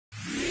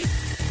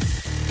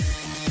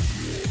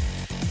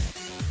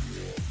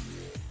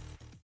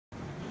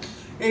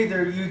Hey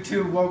there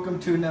YouTube, welcome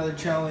to another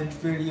challenge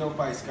video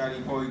by Scotty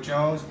Boy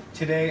Jones.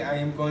 Today I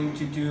am going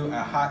to do a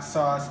hot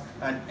sauce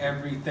on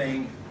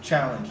everything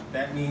challenge.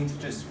 That means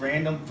just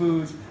random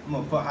foods, I'm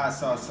going to put hot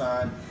sauce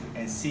on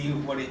and see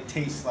what it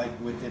tastes like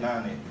with it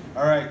on it.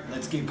 Alright,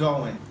 let's get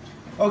going.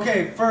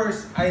 Okay,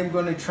 first I am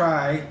going to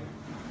try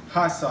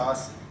hot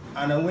sauce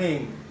on a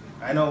wing.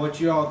 I know what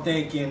you all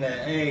thinking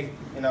that, hey,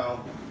 you know,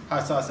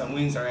 hot sauce on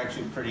wings are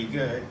actually pretty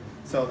good.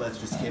 So let's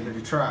just give it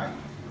a try.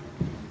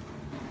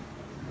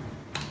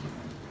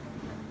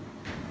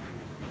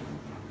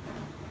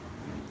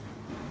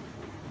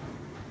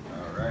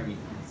 Alrighty,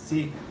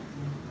 see.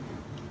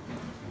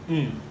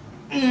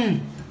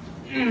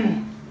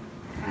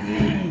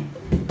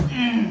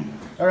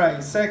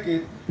 Alright,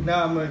 second,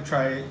 now I'm gonna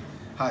try it,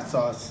 hot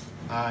sauce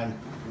on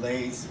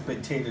Lay's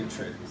potato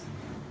chips.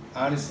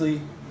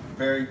 Honestly,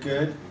 very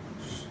good.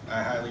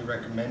 I highly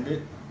recommend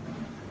it.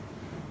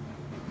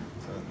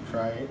 So let's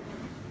try it.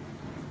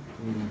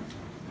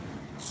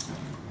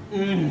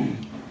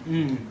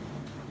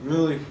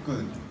 Really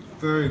good,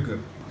 very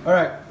good.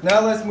 Alright,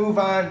 now let's move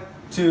on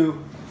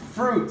to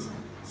fruits.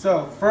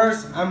 So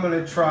first I'm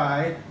gonna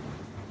try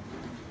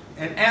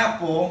an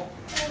apple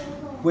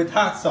with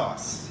hot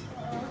sauce.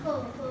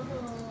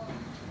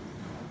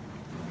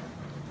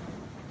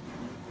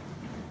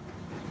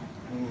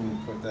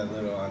 Put that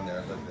little on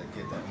there, look at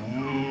get that.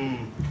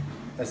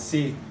 Let's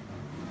see.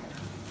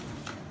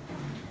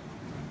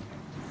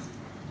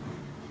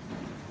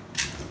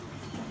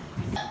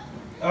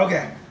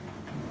 Okay.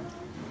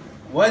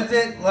 Was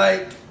it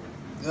like,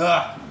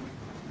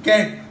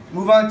 okay,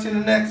 move on to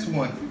the next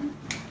one.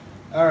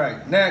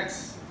 Alright,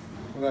 next,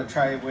 we're going to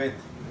try it with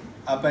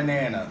a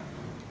banana.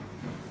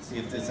 See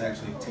if this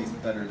actually tastes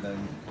better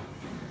than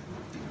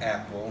the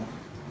apple.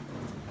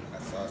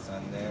 Got sauce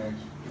on there.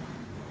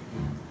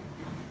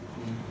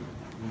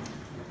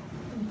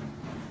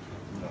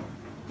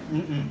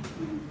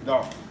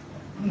 No.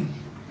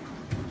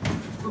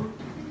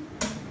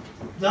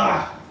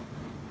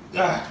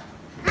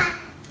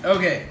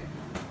 Okay.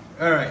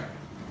 Alright.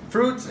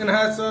 Fruits and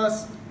hot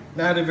sauce,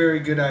 not a very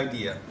good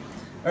idea.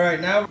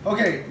 Alright, now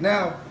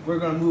we're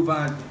gonna move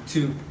on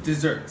to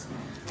desserts.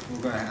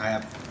 I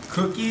have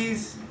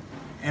cookies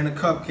and a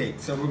cupcake.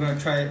 So we're gonna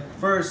try it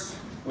first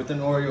with an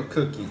Oreo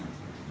cookie.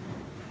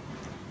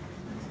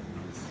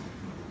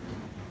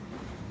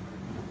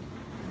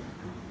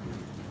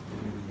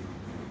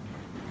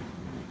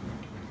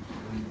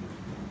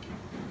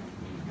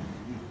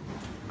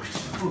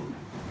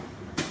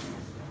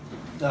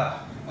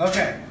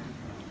 Okay.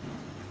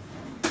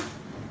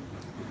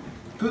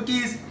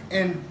 Cookies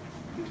and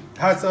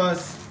hot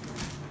sauce,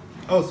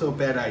 also a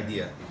bad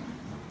idea.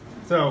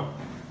 So,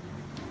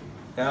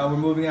 now we're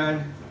moving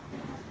on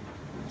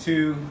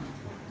to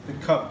the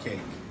cupcake.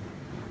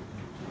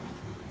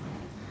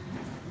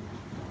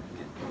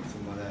 Get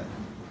some of that.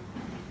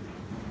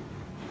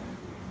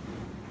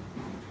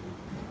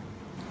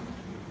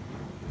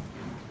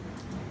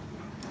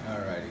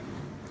 Alrighty.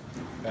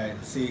 Alright,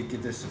 let's see,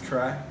 get this a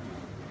try.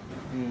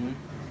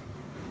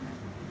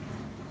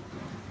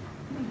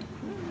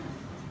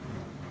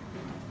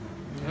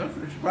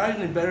 It's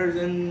surprisingly better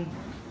than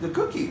the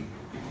cookie.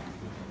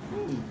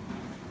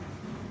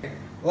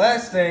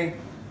 Last thing,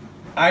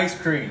 ice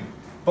cream.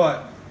 But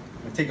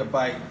I'm gonna take a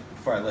bite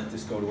before I let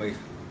this go to waste.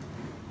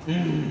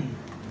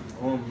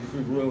 Oh, this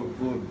is really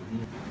good.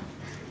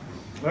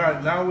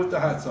 Alright, now with the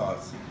hot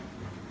sauce.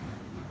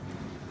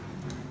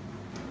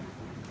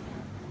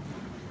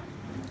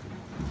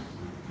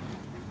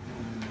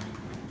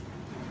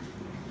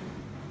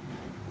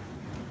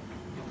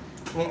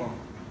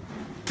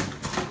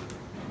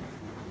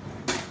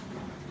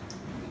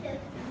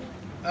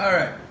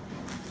 Alright,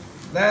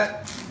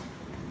 that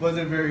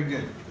wasn't very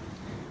good.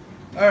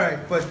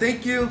 Alright, but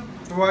thank you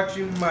for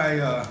watching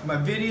my my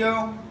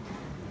video.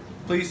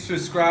 Please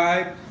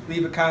subscribe,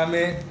 leave a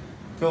comment.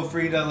 Feel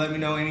free to let me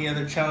know any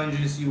other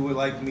challenges you would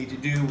like me to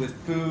do with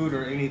food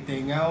or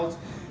anything else.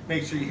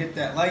 Make sure you hit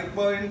that like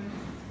button.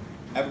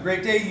 Have a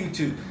great day,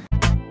 YouTube.